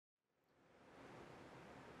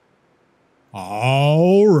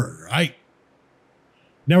All right.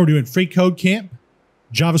 Now we're doing freeCodeCamp,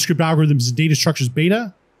 JavaScript algorithms and data structures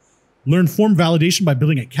beta, learn form validation by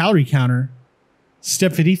building a calorie counter,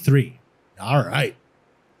 step 53. All right.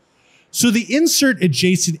 So the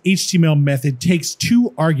insertAdjacentHTML method takes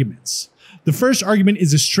two arguments. The first argument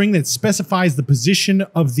is a string that specifies the position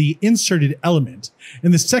of the inserted element.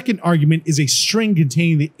 And the second argument is a string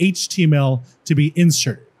containing the HTML to be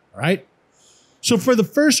inserted. All right. So for the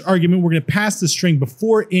first argument, we're going to pass the string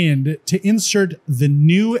beforeend to insert the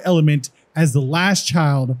new element as the last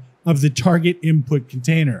child of the target input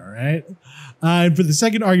container. All right. And for the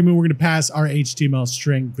second argument, we're going to pass our HTML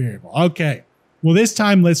string variable. Okay. Well, this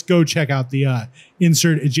time, let's go check out the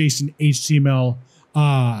insertAdjacentHTML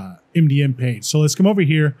MDM page. So let's come over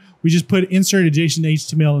here. We just put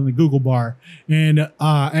insertAdjacentHTML in the Google bar. And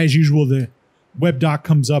as usual, the web doc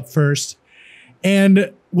comes up first.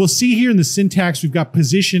 And we'll see here in the syntax, we've got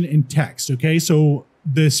position and text. Okay, so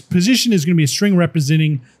this position is going to be a string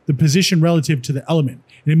representing the position relative to the element.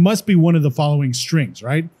 And it must be one of the following strings,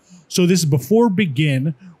 right? So this is before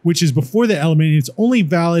begin, which is before the element. And it's only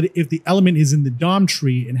valid if the element is in the DOM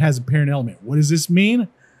tree and has a parent element. What does this mean?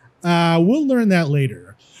 We'll learn that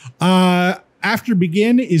later. After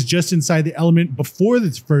begin is just inside the element before the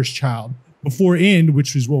first child. Before end,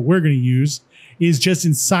 which is what we're going to use, is just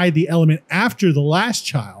inside the element after the last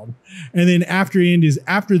child. And then after end is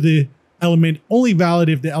after the element, only valid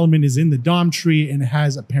if the element is in the DOM tree and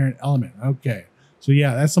has a parent element. Okay. So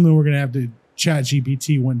yeah, that's something we're going to have to chat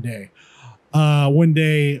GPT one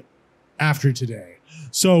day after today.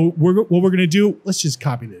 So what we're going to do, let's just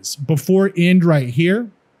copy this before end right here.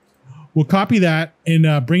 We'll copy that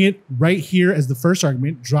and bring it right here as the first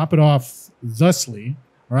argument, drop it off thusly.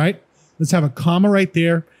 All right. Let's have a comma right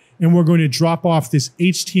there. And we're going to drop off this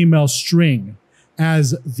HTML string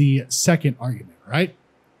as the second argument, right?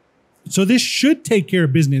 So this should take care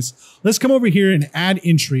of business. Let's come over here and add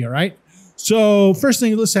entry, all right? So first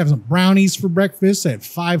thing, let's have some brownies for breakfast at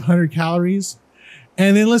 500 calories.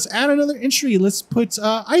 And then let's add another entry. Let's put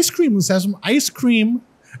ice cream. Let's have some ice cream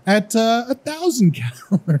at 1,000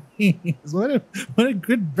 calories. What a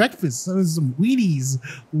good breakfast. So some Wheaties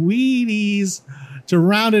to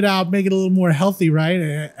round it out, make it a little more healthy, right?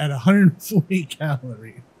 At 140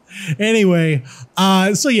 calories. Anyway,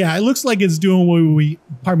 so yeah, it looks like it's doing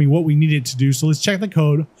what we needed to do. So let's check the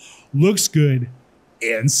code. Looks good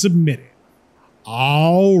and submit it.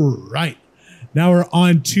 All right. Now we're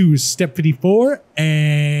on to step 54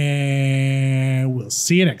 and we'll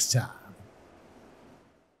see you next time.